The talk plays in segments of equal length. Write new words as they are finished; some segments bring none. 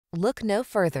Look no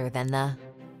further than the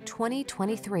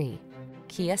 2023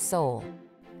 Kia Soul.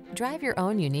 Drive your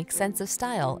own unique sense of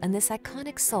style in this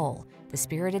iconic Soul, the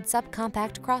spirited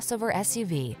subcompact crossover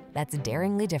SUV that's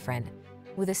daringly different.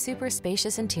 With a super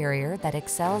spacious interior that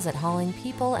excels at hauling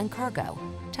people and cargo,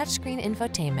 touchscreen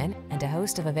infotainment, and a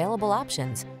host of available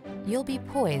options, you'll be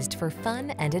poised for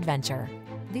fun and adventure.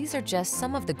 These are just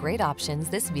some of the great options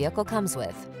this vehicle comes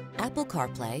with: Apple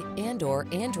CarPlay and/or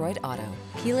Android Auto,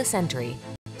 keyless entry,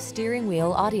 steering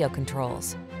wheel audio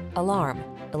controls, alarm,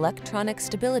 electronic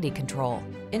stability control,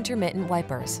 intermittent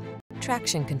wipers,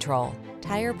 traction control,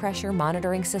 tire pressure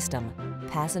monitoring system,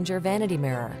 passenger vanity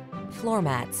mirror, floor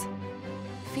mats.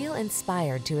 Feel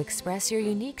inspired to express your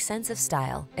unique sense of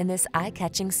style in this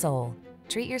eye-catching Soul.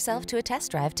 Treat yourself to a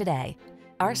test drive today.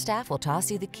 Our staff will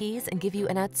toss you the keys and give you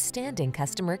an outstanding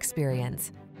customer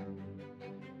experience.